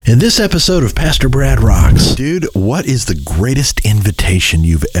In this episode of Pastor Brad Rocks. Dude, what is the greatest invitation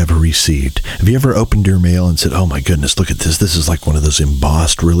you've ever received? Have you ever opened your mail and said, oh my goodness, look at this. This is like one of those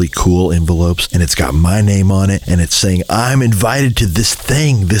embossed, really cool envelopes, and it's got my name on it, and it's saying, I'm invited to this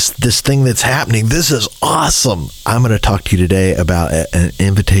thing, this thing that's happening. This is awesome. I'm going to talk to you today about an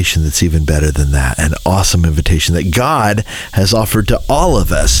invitation that's even better than that, an awesome invitation that God has offered to all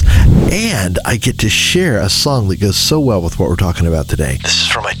of us. And I get to share a song that goes so well with what we're talking about today. This is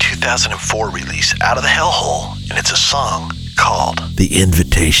from my 2004 release, Out of the Hellhole, and it's a song called The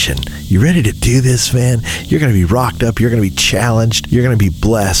Invitation. You ready to do this, man? You're going to be rocked up. You're going to be challenged. You're going to be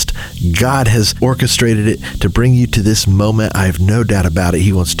blessed. God has orchestrated it to bring you to this moment. I have no doubt about it.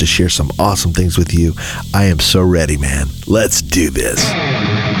 He wants to share some awesome things with you. I am so ready, man. Let's do this.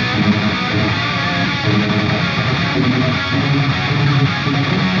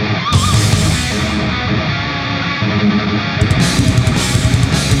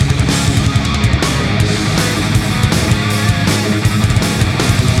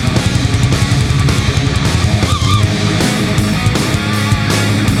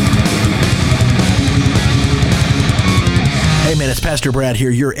 It's Pastor Brad here,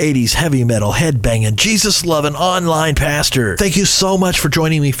 your 80s heavy metal, headbanging, Jesus-loving online pastor. Thank you so much for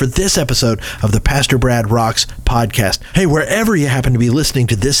joining me for this episode of the Pastor Brad Rocks podcast. Hey, wherever you happen to be listening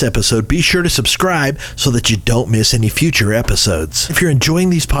to this episode, be sure to subscribe so that you don't miss any future episodes. If you're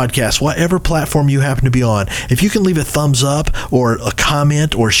enjoying these podcasts, whatever platform you happen to be on, if you can leave a thumbs up or a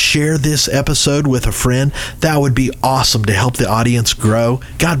comment or share this episode with a friend, that would be awesome to help the audience grow.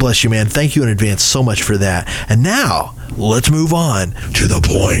 God bless you, man. Thank you in advance so much for that. And now, let's move on to the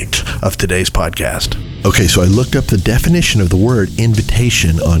point of today's podcast. Okay, so I looked up the definition of the word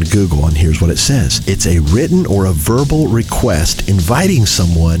invitation on Google, and here's what it says. It's a written or a verbal request inviting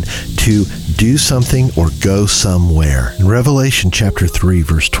someone to do something or go somewhere. In Revelation chapter 3,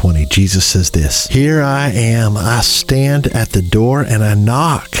 verse 20, Jesus says this, Here I am, I stand at the door and I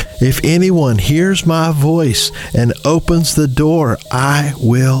knock. If anyone hears my voice and opens the door, I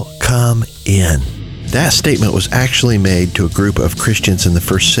will come in. That statement was actually made to a group of Christians in the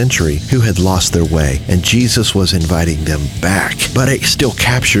first century who had lost their way, and Jesus was inviting them back. But it still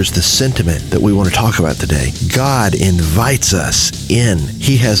captures the sentiment that we want to talk about today. God invites us in.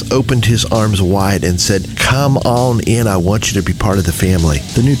 He has opened his arms wide and said, come on in, I want you to be part of the family.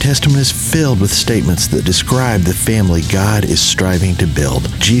 The New Testament is filled with statements that describe the family God is striving to build.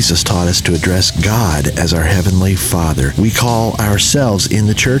 Jesus taught us to address God as our Heavenly Father. We call ourselves in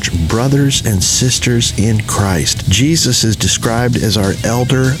the church brothers and sisters in Christ. Jesus is described as our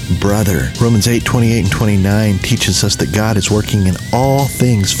elder brother. Romans 8:28 and 29 teaches us that God is working in all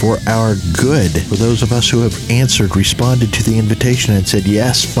things for our good. For those of us who have responded to the invitation and said,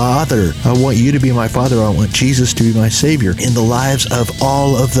 yes, Father, I want you to be my Father. I want Jesus to be my Savior. In the lives of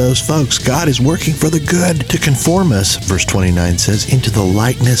all of those folks, God is working for the good to conform us, verse 29 says, into the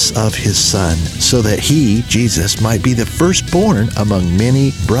likeness of his Son, so that he, Jesus, might be the firstborn among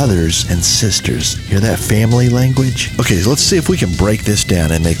many brothers and sisters. Hear that family language? Okay, so let's see if we can break this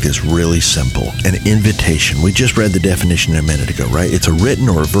down and make this really simple. An invitation. We just read the definition a minute ago, right? It's a written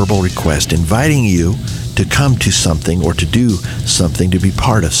or a verbal request inviting you to come to something or to do something, to be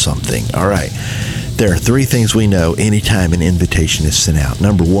part of something. All right. There are three things we know anytime an invitation is sent out.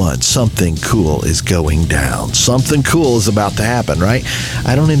 Number one, something cool is going down. Something cool is about to happen, right?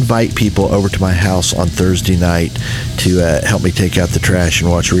 I don't invite people over to my house on Thursday night to help me take out the trash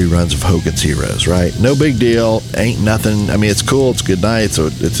and watch reruns of Hogan's Heroes, right? No big deal. Ain't nothing. I mean, it's cool. It's good night.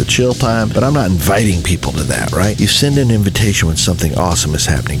 It's a chill time, but I'm not inviting people to that, right? You send an invitation when something awesome is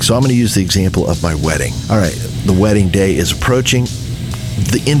happening. So I'm going to use the example of my wedding. All right, the wedding day is approaching.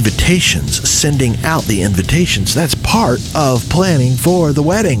 The invitations, sending out the invitations, that's part of planning for the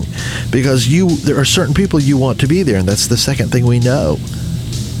wedding, because there are certain people you want to be there, and that's the second thing we know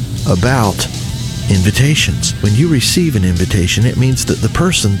about invitations. When you receive an invitation, it means that the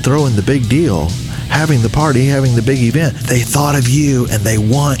person throwing the big deal, having the party, having the big event, they thought of you and they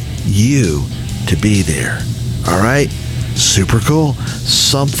want you to be there. All right? Super cool.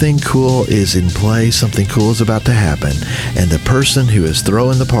 Something cool is in play. Something cool is about to happen. And the person who is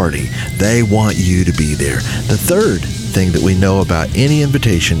throwing the party, they want you to be there. The third thing that we know about any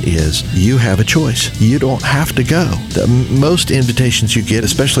invitation is you have a choice. You don't have to go. Most invitations you get,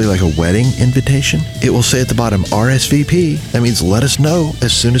 especially like a wedding invitation, it will say at the bottom RSVP. That means let us know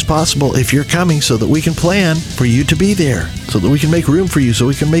as soon as possible if you're coming so that we can plan for you to be there, so that we can make room for you, so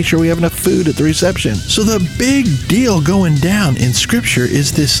we can make sure we have enough food at the reception. So the big deal going down in Scripture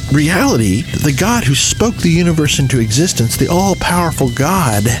is this reality that the God who spoke the universe into existence, the all-powerful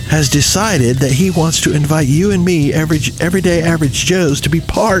God, has decided that he wants to invite you and me every everyday average Joes to be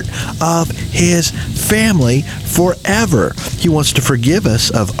part of his family forever. He wants to forgive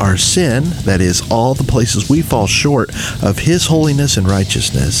us of our sin, that is, all the places we fall short of his holiness and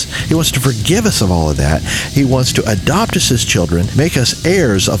righteousness. He wants to forgive us of all of that. He wants to adopt us as children, make us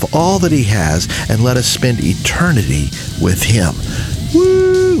heirs of all that he has, and let us spend eternity with him.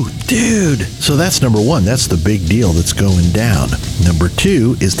 Woo, dude. So that's number one. That's the big deal that's going down. Number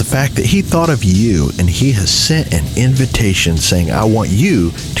two is the fact that he thought of you and he has sent an invitation saying, I want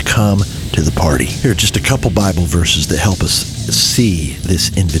you to come to the party. Here are just a couple Bible verses that help us see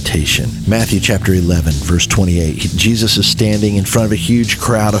this invitation. Matthew chapter 11, verse 28. Jesus is standing in front of a huge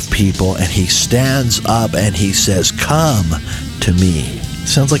crowd of people and he stands up and he says, come to me.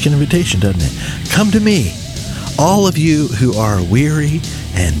 Sounds like an invitation, doesn't it? Come to me, all of you who are weary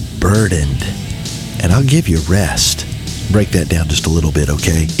and burdened, and I'll give you rest. Break that down just a little bit,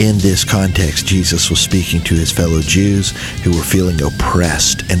 okay? In this context, Jesus was speaking to his fellow Jews who were feeling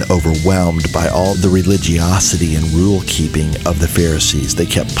oppressed and overwhelmed by all the religiosity and rule-keeping of the Pharisees. They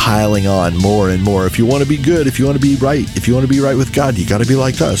kept piling on more and more. If you want to be good, if you want to be right, if you want to be right with God, you got to be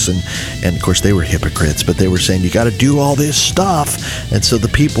like us. And of course, they were hypocrites, but they were saying, you got to do all this stuff. And so the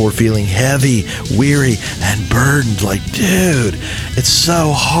people were feeling heavy, weary, and burdened. Like, dude, it's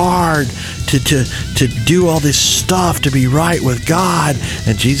so hard to do all this stuff, to be right with God.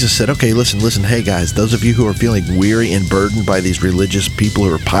 And Jesus said, okay, listen, hey guys, those of you who are feeling weary and burdened by these religious people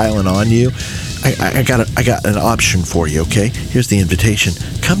who are piling on you, I got an option for you, okay? Here's the invitation.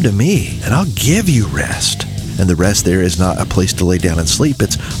 Come to me and I'll give you rest. And the rest there is not a place to lay down and sleep.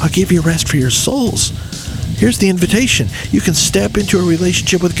 It's, I'll give you rest for your souls. Here's the invitation. You can step into a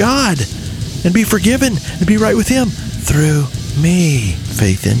relationship with God and be forgiven and be right with him through me,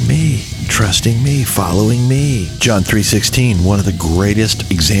 faith in me, trusting me, following me. John 3:16, one of the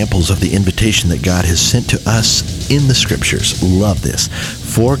greatest examples of the invitation that God has sent to us in the scriptures. Love this.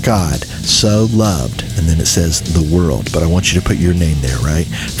 For God so loved, and then it says the world, but I want you to put your name there, right?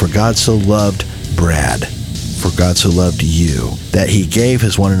 For God so loved Brad. For God so loved you, that he gave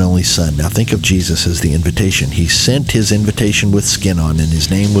his one and only son. Now think of Jesus as the invitation. He sent his invitation with skin on, and his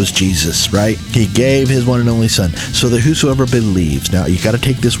name was Jesus, right? He gave his one and only son, so that whosoever believes. Now you got to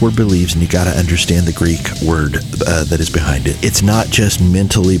take this word believes, and you got to understand the Greek word that is behind it. It's not just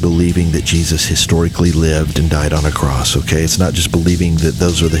mentally believing that Jesus historically lived and died on a cross, okay? It's not just believing that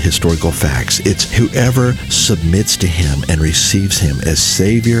those are the historical facts. It's whoever submits to him and receives him as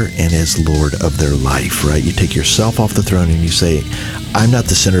Savior and as Lord of their life, right? You take yourself off the throne and you say, I'm not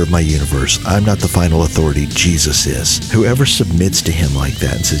the center of my universe. I'm not the final authority. Jesus is. Whoever submits to him like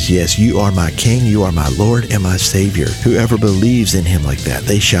that and says, yes, you are my King, you are my Lord and my Savior. Whoever believes in him like that,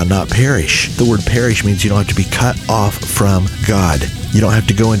 they shall not perish. The word perish means you don't have to be cut off from God. You don't have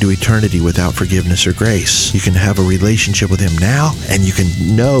to go into eternity without forgiveness or grace. You can have a relationship with him now, and you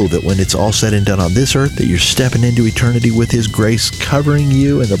can know that when it's all said and done on this earth, that you're stepping into eternity with his grace covering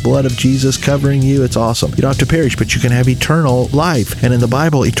you and the blood of Jesus covering you. It's awesome. You don't have to perish, but you can have eternal life. And in the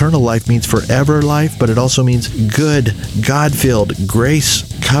Bible, eternal life means forever life, but it also means good, God-filled,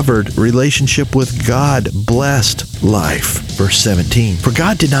 grace-covered relationship with God, blessed life. Verse 17, for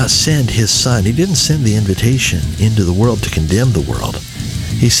God did not send his son. He didn't send the invitation into the world to condemn the world.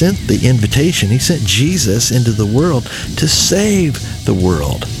 He sent the invitation. He sent Jesus into the world to save the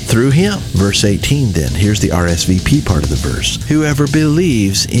world through him. Verse 18 then, here's the RSVP part of the verse. Whoever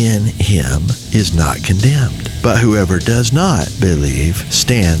believes in him is not condemned, but whoever does not believe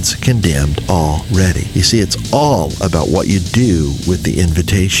stands condemned already. You see, it's all about what you do with the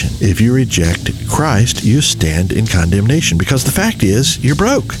invitation. If you reject Christ, you stand in condemnation, because the fact is, you're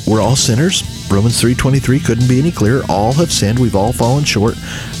broke. We're all sinners. Romans 3:23 couldn't be any clearer. All have sinned. We've all fallen short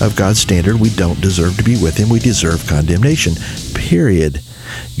of God's standard. We don't deserve to be with him. We deserve condemnation. Period.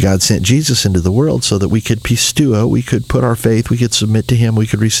 God sent Jesus into the world so that we could pisteuo, we could put our faith, we could submit to him, we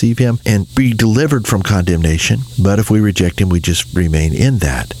could receive him and be delivered from condemnation. But if we reject him, we just remain in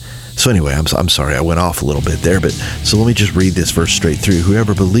that. So anyway, I'm sorry, I went off a little bit there, but so let me just read this verse straight through.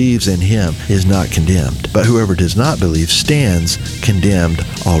 Whoever believes in him is not condemned, but whoever does not believe stands condemned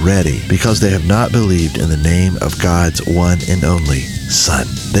already, because they have not believed in the name of God's one and only Son.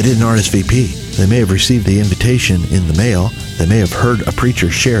 They didn't RSVP. They may have received the invitation in the mail. They may have heard a preacher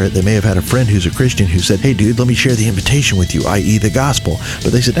share it. They may have had a friend who's a Christian who said, hey dude, let me share the invitation with you, i.e. the gospel.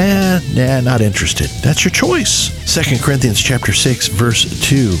 But they said, not interested. That's your choice. 2 Corinthians chapter 6, verse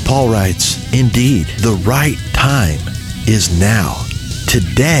 2, Paul writes, indeed, the right time is now.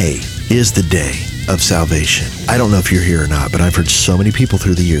 Today is the day of salvation. I don't know if you're here or not, but I've heard so many people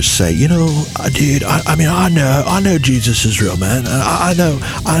through the years say, dude, I know Jesus is real, man. I know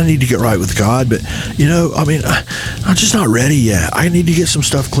I need to get right with God, but I'm just not ready yet. I need to get some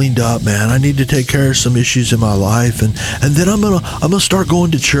stuff cleaned up, man. I need to take care of some issues in my life, and then I'm gonna start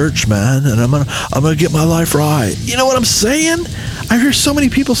going to church, man, and I'm gonna get my life right. You know what I'm saying? I hear so many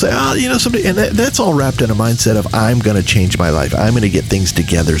people say, someday, and that's all wrapped in a mindset of, I'm going to change my life. I'm going to get things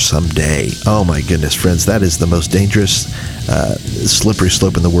together someday. Oh my goodness, friends, that is the most dangerous, slippery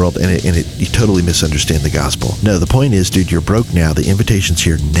slope in the world, and you totally misunderstand the gospel. No, the point is, dude, you're broke now. The invitation's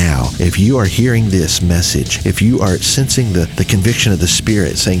here now. If you are hearing this message, if you are sensing the conviction of the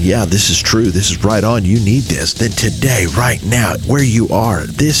Spirit saying, yeah, this is true, this is right on, you need this, then today, right now, where you are,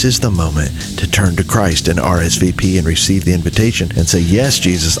 this is the moment to turn to Christ and RSVP and receive the invitation and say, yes,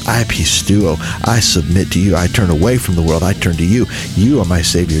 Jesus, I pisteuo, I submit to you. I turn away from the world. I turn to you. You are my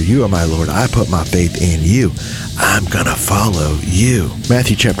Savior. You are my Lord. I put my faith in you. I'm going to follow you.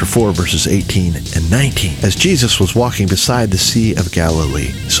 Matthew chapter 4, verses 18 and 19. As Jesus was walking beside the Sea of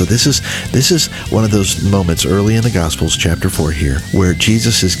Galilee. So this is one of those moments early in the Gospels, chapter 4 here, where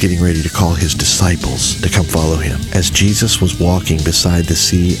Jesus is getting ready to call his disciples to come follow him. As Jesus was walking beside the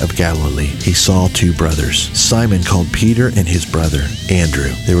Sea of Galilee, he saw two brothers, Simon called Peter and his brother Andrew.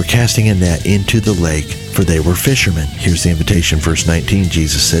 They were casting a net into the lake, for they were fishermen. Here's the invitation, verse 19.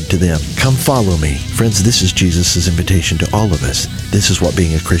 Jesus said to them, come follow me. Friends, this is Jesus' invitation to all of us. This is what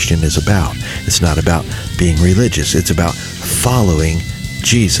being a Christian is about. It's not about being religious. It's about following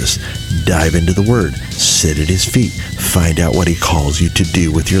Jesus. Dive into the Word. Sit at his feet. Find out what he calls you to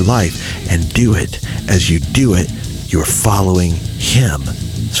do with your life, and do it. As you do it, you're following him.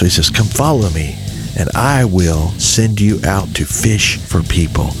 So he says, come follow me, and I will send you out to fish for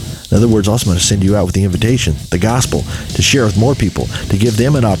people. In other words, also I'm going to send you out with the invitation, the gospel, to share with more people, to give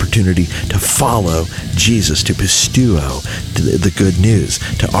them an opportunity to follow Jesus, to pisteuo, the good news,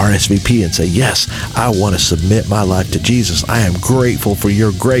 to RSVP and say, yes, I want to submit my life to Jesus. I am grateful for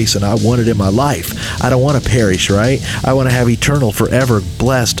your grace, and I want it in my life. I don't want to perish, right? I want to have eternal, forever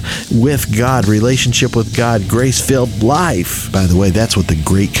blessed with God, relationship with God, grace-filled life. By the way, that's what the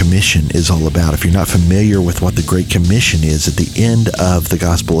Great Commission is all about. If you're not familiar with what the Great Commission is, at the end of the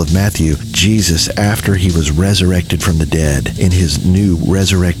Gospel of Matthew, Jesus, after he was resurrected from the dead in his new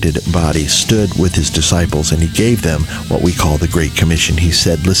resurrected body, stood with his disciples, and he gave them what we call the Great Commission. He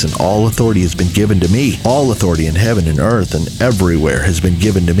said, listen, all authority has been given to me. All authority in heaven and earth and everywhere has been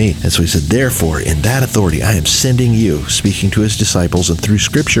given to me. And so he said, therefore, in that authority, I am sending you, speaking to his disciples, and through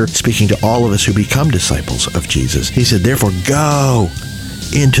Scripture, speaking to all of us who become disciples of Jesus. He said, therefore, go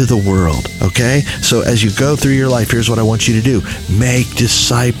into the world, okay? So as you go through your life, here's what I want you to do. Make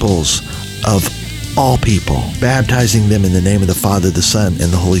disciples of all people, baptizing them in the name of the Father, the Son,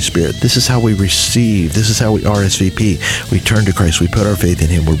 and the Holy Spirit. This is how we receive. This is how we RSVP. We turn to Christ. We put our faith in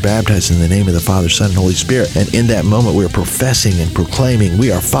him. We're baptized in the name of the Father, Son, and Holy Spirit. And in that moment, we're professing and proclaiming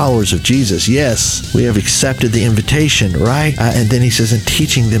we are followers of Jesus. Yes, we have accepted the invitation, right? And then he says, and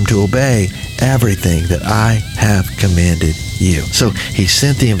teaching them to obey everything that I have commanded you. So he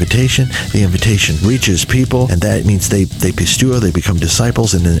sent the invitation. The invitation reaches people, and that means they pisteuo, they become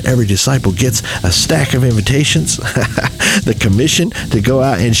disciples, and then every disciple gets a stack of invitations, the commission to go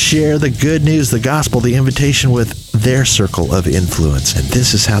out and share the good news, the gospel, the invitation with their circle of influence. And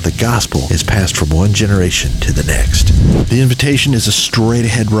this is how the gospel is passed from one generation to the next. The invitation is a straight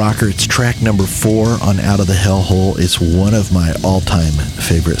ahead rocker. It's track number 4 on Out of the Hellhole. It's one of my all-time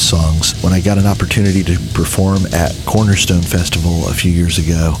favorite songs. When I got an opportunity to perform at Cornerstone Festival a few years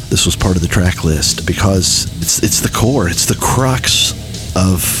ago, this was part of the track list because it's the core, it's the crux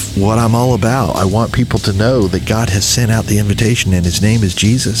of what I'm all about. I want people to know that God has sent out the invitation, and his name is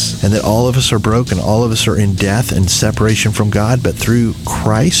Jesus, and that all of us are broken, all of us are in death and separation from God, but through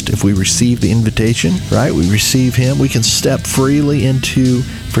Christ, if we receive the invitation, right, we receive him, we can step freely into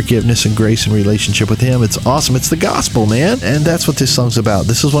forgiveness and grace and relationship with him. It's awesome. It's the gospel, man. And that's what this song's about.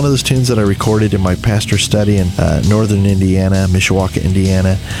 This is one of those tunes that I recorded in my pastor study in northern Indiana, Mishawaka,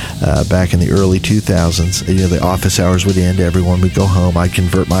 Indiana, back in the early 2000s. You know, the office hours would end. Everyone would go home. I'd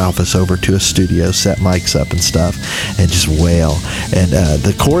convert my office over to a studio, set mics up and stuff, and just wail. And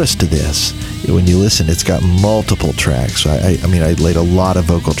the chorus to this, when you listen, it's got multiple tracks. I mean, I laid a lot of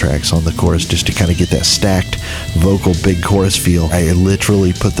vocal tracks on the chorus just to kind of get that stacked vocal big chorus feel. I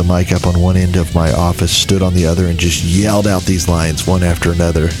literally put the mic up on one end of my office, stood on the other, and just yelled out these lines one after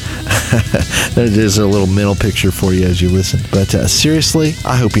another. There's a little mental picture for you as you listen. But seriously,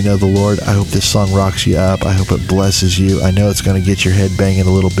 I hope you know the Lord. I hope this song rocks you up. I hope it blesses you. I know it's going to get your head banging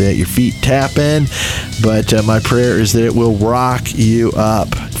a little bit, your feet tapping, but my prayer is that it will rock you up.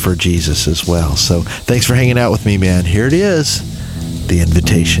 for Jesus as well. So thanks for hanging out with me, man. Here it is, the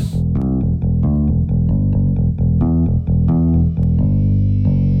invitation.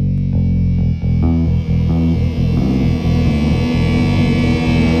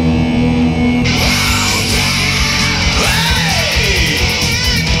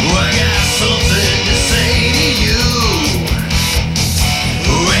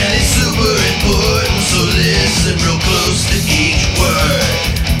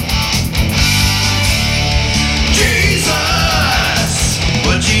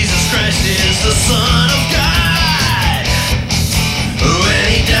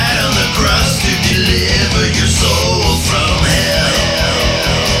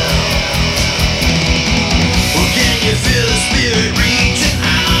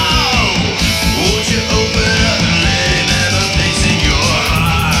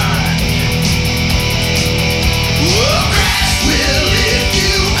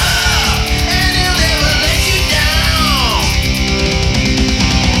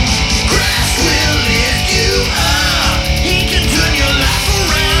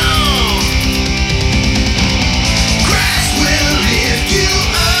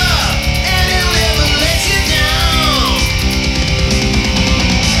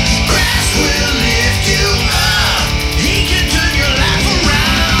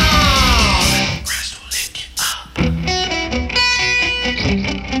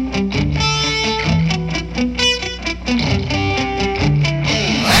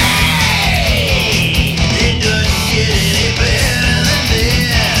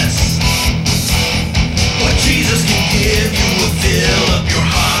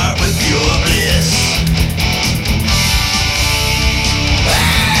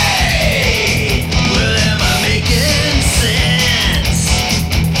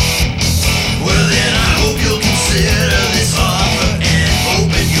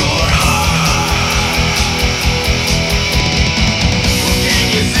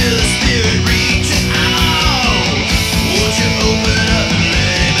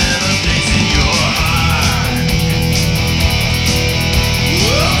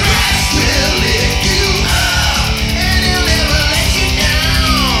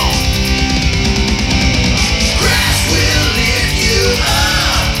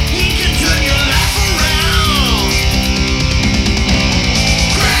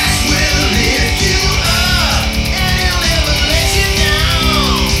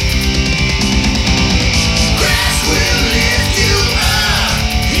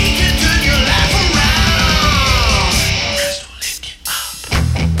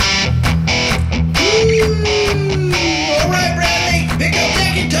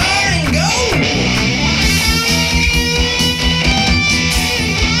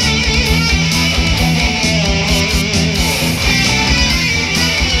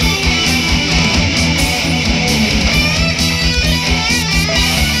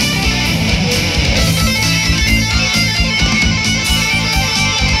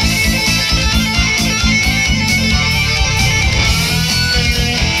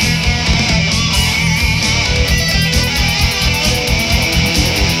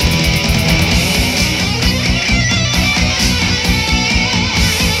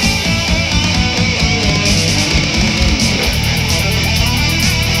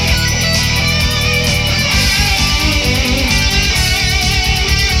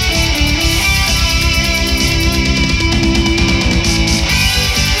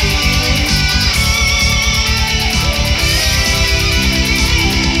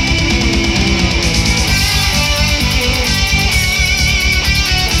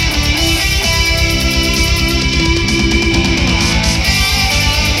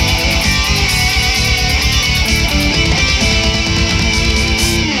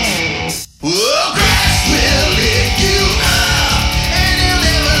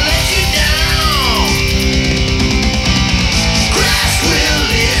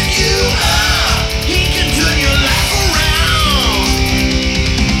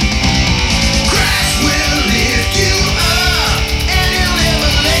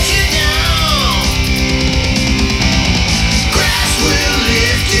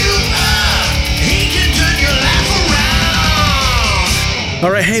 All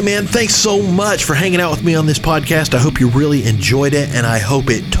right, hey man, thanks so much for hanging out with me on this podcast. I hope you really enjoyed it, and I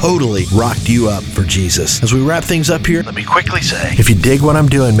hope it totally rocked you up for Jesus. As we wrap things up here, let me quickly say, if you dig what I'm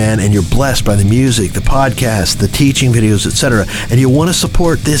doing, man, and you're blessed by the music, the podcast, the teaching videos, etc., and you want to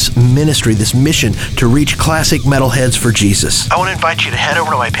support this ministry, this mission to reach classic metalheads for Jesus, I want to invite you to head over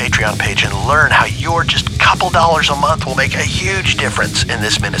to my Patreon page and learn how you're just couple dollars a month will make a huge difference in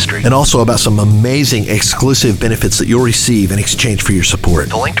this ministry. And also about some amazing exclusive benefits that you'll receive in exchange for your support.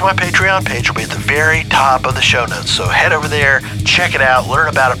 The link to my Patreon page will be at the very top of the show notes. So head over there, check it out, learn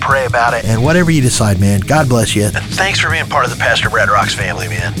about it, pray about it, and whatever you decide, man, God bless you. And thanks for being part of the Pastor Brad Rocks family,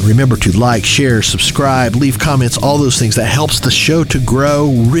 man. Remember to like, share, subscribe, leave comments, all those things. That helps the show to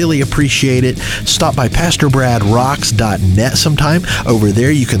grow. Really appreciate it. Stop by PastorBradRocks.net sometime. Over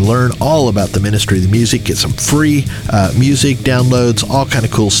there, you can learn all about the ministry of the music, get some free music downloads, all kind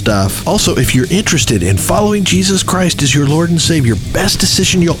of cool stuff. Also, if you're interested in following Jesus Christ as your Lord and Savior, best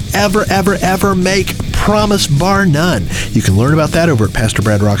decision you'll ever make, promise bar none. You can learn about that over at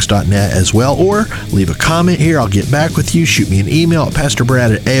PastorBradRocks.net as well, or leave a comment here. I'll get back with you. Shoot me an email at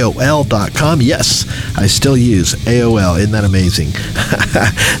PastorBrad@AOL.com. Yes, I still use AOL. Isn't that amazing?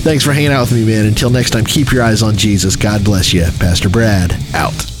 Thanks for hanging out with me, man. Until next time, keep your eyes on Jesus. God bless you. Pastor Brad,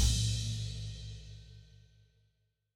 out.